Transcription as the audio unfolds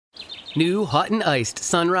New hot and iced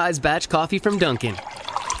Sunrise Batch Coffee from Dunkin'.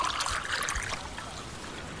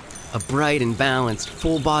 A bright and balanced,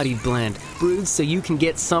 full-bodied blend brewed so you can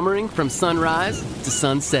get summering from sunrise to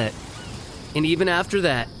sunset. And even after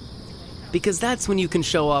that, because that's when you can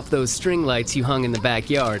show off those string lights you hung in the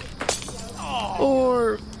backyard.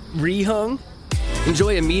 Or rehung.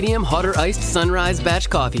 Enjoy a medium, hot or iced Sunrise Batch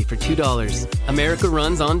Coffee for $2. America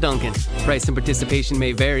runs on Dunkin'. Price and participation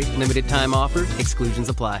may vary. Limited time offer. Exclusions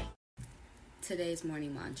apply. Today's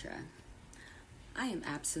morning mantra. I am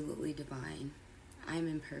absolutely divine. I am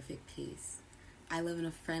in perfect peace. I live in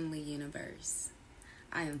a friendly universe.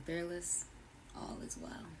 I am fearless. All is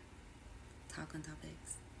well. Talk on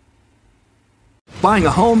topics. Buying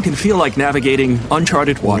a home can feel like navigating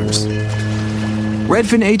uncharted waters.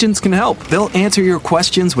 Redfin agents can help. They'll answer your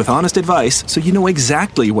questions with honest advice so you know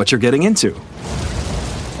exactly what you're getting into.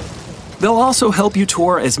 They'll also help you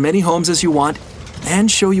tour as many homes as you want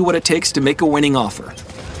and show you what it takes to make a winning offer.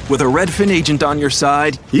 With a Redfin agent on your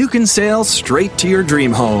side, you can sail straight to your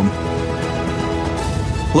dream home.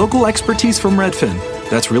 Local expertise from Redfin.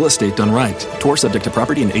 That's real estate done right. Tour subject to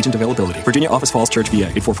property and agent availability. Virginia Office Falls Church, VA.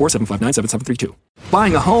 844-759-7732.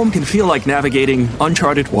 Buying a home can feel like navigating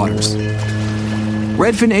uncharted waters.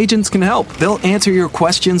 Redfin agents can help. They'll answer your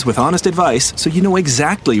questions with honest advice so you know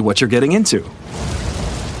exactly what you're getting into.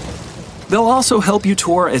 They'll also help you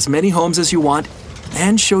tour as many homes as you want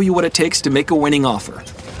and show you what it takes to make a winning offer.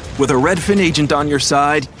 With a Redfin agent on your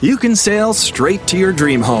side, you can sail straight to your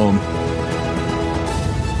dream home.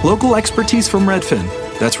 Local expertise from Redfin.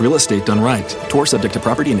 That's real estate done right. Tour subject to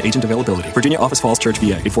property and agent availability. Virginia Office Falls Church,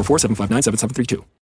 VA. 844-759-7732.